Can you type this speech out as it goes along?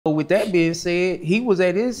With that being said, he was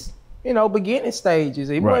at his, beginning stages.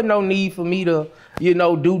 It wasn't no need for me to,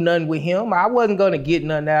 do nothing with him. I wasn't gonna get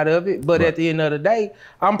nothing out of it. But at the end of the day,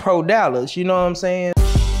 I'm pro Dallas. You know what I'm saying?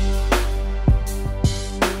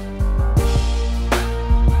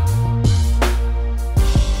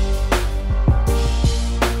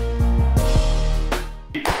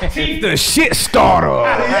 Chief the shit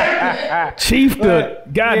starter. Chief the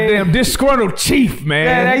goddamn disgruntled chief, man.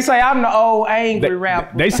 Yeah, they say I'm the old angry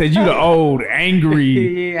rapper. They said you the old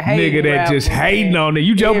angry nigga that just hating on it.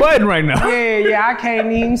 You Joe Budden right now. Yeah, I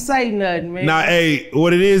can't even say nothing, man. Nah, hey,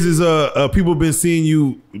 what it is people been seeing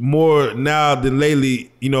you more now than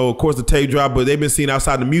lately. Of course the tape drop, but they've been seeing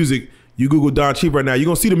outside the music. You Google Don Chief right now, you're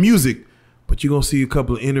gonna see the music. But you're gonna see a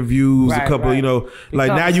couple of interviews, a couple, like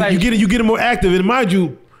now you get more active. And mind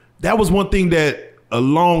you, that was one thing that a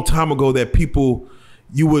long time ago that people,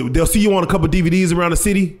 they'll see you on a couple of DVDs around the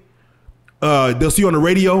city. They'll see you on the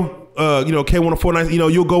radio, K104.9,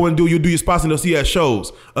 you'll go and you'll do your spots and they'll see you at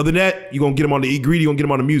shows. Other than that, you're gonna get them on the Eat Greedy, you're gonna get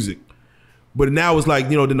them on the music. But now it's like,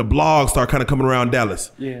 then the blogs start kind of coming around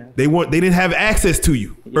Dallas. Yeah. They didn't have access to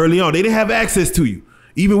you early on. They didn't have access to you.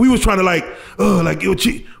 Even we was trying to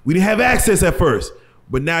we didn't have access at first.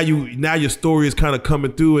 But now your story is kind of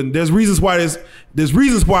coming through, and there's reasons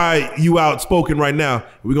why you outspoken right now.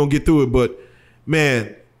 We're gonna get through it, but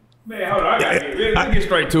man, hold on, let's get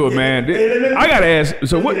straight to it, man. I gotta ask.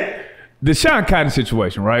 So what the Shawn Cotton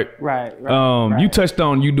situation, right? Right. You touched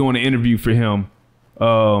on you doing an interview for him,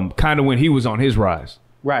 kind of when he was on his rise.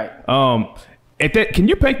 Right. At that, can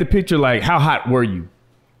you paint the picture? Like, how hot were you?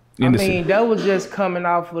 That was just coming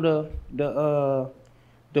off of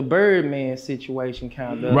the Birdman situation,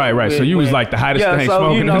 kind of. Right. So you was like the hottest thing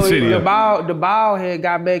smoking in the city. The ball had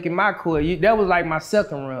got back in my court. That was like my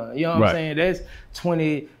second run. You know what I'm saying? That's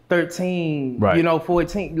 2013,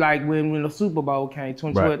 14, like when the Super Bowl came,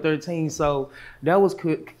 2012, 13. So that was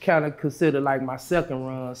kind of considered like my second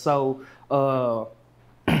run. So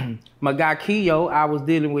my guy Keo, I was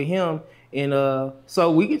dealing with him. And so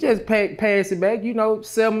we could just pass it back,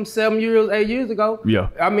 7 years, 8 years ago. Yeah.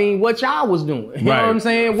 I mean, what y'all was doing. You know what I'm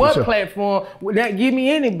saying? What platform? Give me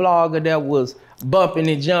any blogger that was bumping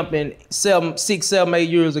and jumping 6, 7, 8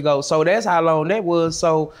 years ago. So that's how long that was.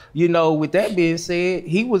 So, with that being said,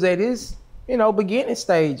 he was at his, beginning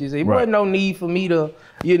stages. It wasn't no need for me to,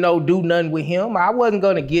 do nothing with him. I wasn't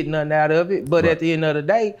gonna get nothing out of it. But at the end of the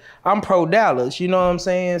day, I'm pro Dallas. You know what I'm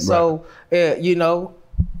saying? So,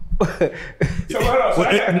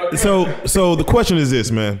 So the question is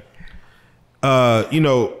this, man.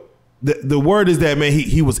 The word is that, man,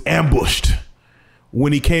 he was ambushed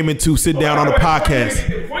when he came in to sit down on the podcast.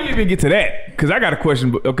 Before you even get to that, because I got a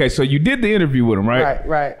question. Okay, so you did the interview with him, right?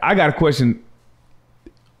 Right. I got a question.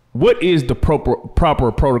 What is the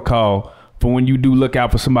proper protocol for when you do look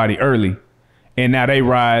out for somebody early, and now they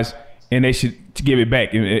rise and they should give it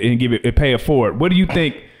back and give it and pay it forward? What do you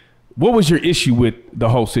think? What was your issue with the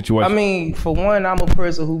whole situation? I mean, for one, I'm a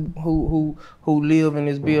person who live and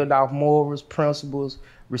is built off morals, principles,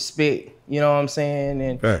 respect. You know what I'm saying?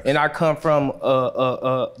 And I come from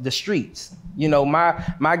the streets.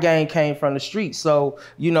 My gang came from the streets. So,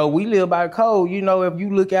 we live by the code. If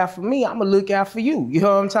you look out for me, I'm gonna look out for you. You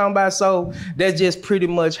know what I'm talking about? So that's just pretty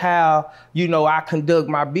much how, I conduct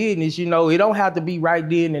my business. It don't have to be right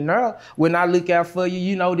then and there. When I look out for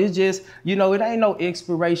you, this just, it ain't no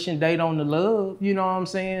expiration date on the love. You know what I'm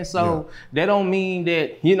saying? So that don't mean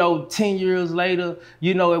that, 10 years later,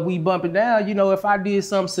 if we bump it down, if I did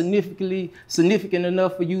something significant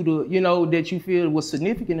enough for you to, that you feel was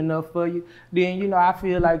significant enough for you, then, I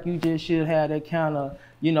feel like you just should have that kind of,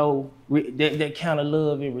 that kind of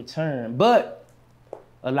love in return. But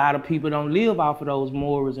a lot of people don't live off of those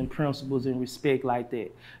morals and principles and respect like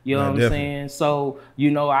that. You know what I'm saying? So,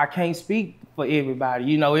 I can't speak for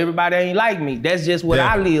everybody. Everybody ain't like me. That's just what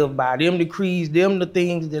I live by. Them the creeds, them the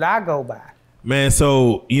things that I go by. Man,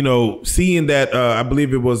 so, seeing that, I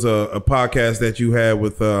believe it was a podcast that you had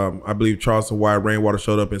with, I believe Charleston White, Rainwater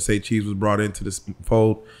showed up and Say Cheese was brought into this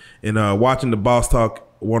fold. And watching the Boss Talk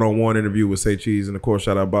one-on-one interview with Say Cheese, and of course,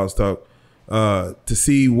 shout out Boss Talk, to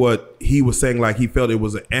see what he was saying, like he felt it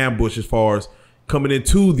was an ambush as far as coming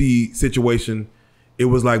into the situation. It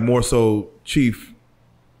was like more so Chief,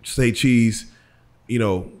 Say Cheese,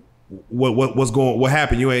 what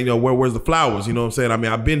happened? You ain't where's the flowers? You know what I'm saying? I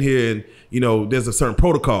mean, I've been here and there's a certain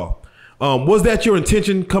protocol. Was that your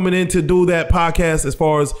intention coming in to do that podcast as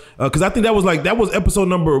far as because I think that was episode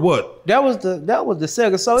number what? That was the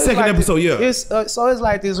second. So it's second like episode, It's so it's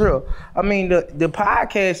like this real. I mean the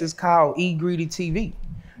podcast is called Eat Greedy TV.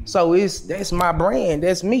 So that's my brand,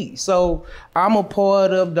 that's me. So I'm a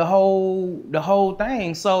part of the whole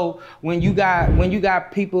thing. So when you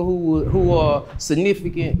got people who are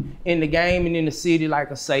significant in the game and in the city,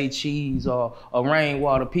 like a Say Cheese or a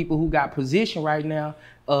Rainwater, people who got position right now,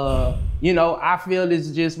 you know, I feel it's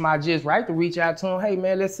just my right to reach out to them. Hey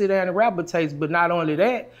man, let's sit down and rap a taste. But not only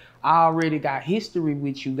that, I already got history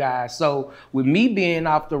with you guys. So with me being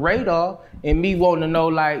off the radar and me wanting to know,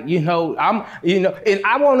 like, and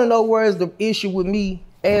I want to know where's the issue with me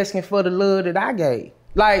asking for the love that I gave.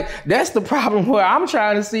 Like, that's the problem where I'm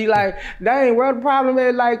trying to see, like, dang, where the problem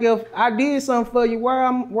is. Like, if I did something for you, where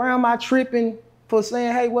am I tripping for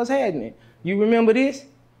saying, hey, what's happening? You remember this?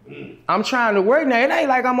 I'm trying to work now. It ain't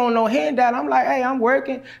like I'm on no handout. I'm like, hey, I'm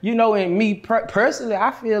working. You know, and me personally,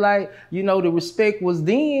 I feel like, you know, the respect was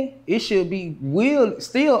then. It should be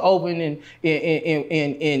still open and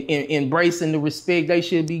embracing the respect they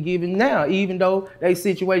should be giving now, even though they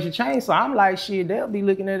situation changed. So I'm like, shit, they'll be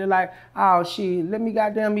looking at it like, oh shit, let me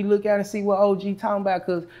goddamn me look at it and see what OG talking about,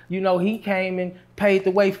 because, you know, he came and paved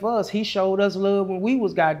the way for us. He showed us love when we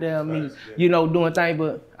was goddamn me, you know, doing things.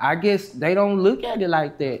 But I guess they don't look at it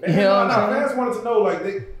like that. You know what I'm saying? Fans wanted to know,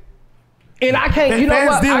 like, and I can't, you know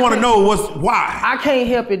what? Fans didn't want to know why. I can't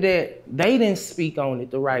help it that they didn't speak on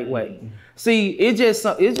it the right way. See, it's just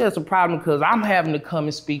a problem because I'm having to come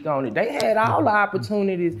and speak on it. They had all the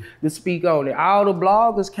opportunities to speak on it. All the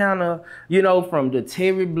bloggers kind of, you know, from the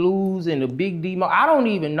Terry Blues and the Big D. I don't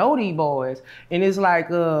even know these boys. And it's like,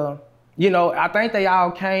 you know, I think they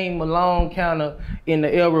all came along kind of in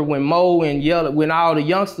the era when Mo and Yella, when all the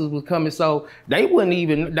youngsters was coming. So they wasn't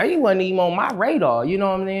even on my radar, you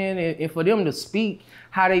know what I mean? And for them to speak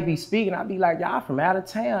how they be speaking, I be like, y'all from out of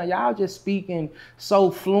town. Y'all just speaking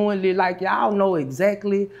so fluently, like y'all know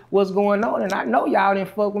exactly what's going on. And I know y'all didn't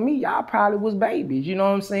fuck with me. Y'all probably was babies, you know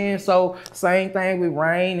what I'm saying? So same thing with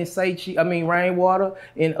Rainwater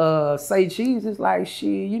and Say Cheese. It's like,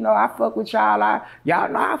 shit, you know, I fuck with y'all.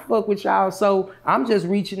 Y'all know I fuck with y'all. So I'm just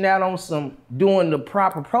reaching out on doing the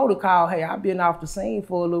proper protocol. Hey, I've been off the scene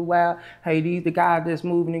for a little while. Hey, these the guys that's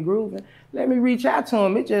moving and grooving. Let me reach out to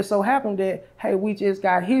them. It just so happened that, hey, we just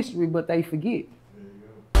got history, but they forget.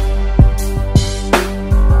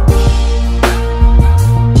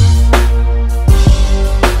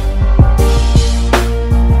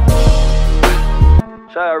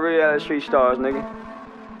 Shout out Reallyfe Street Starz, nigga.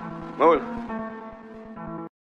 Moving.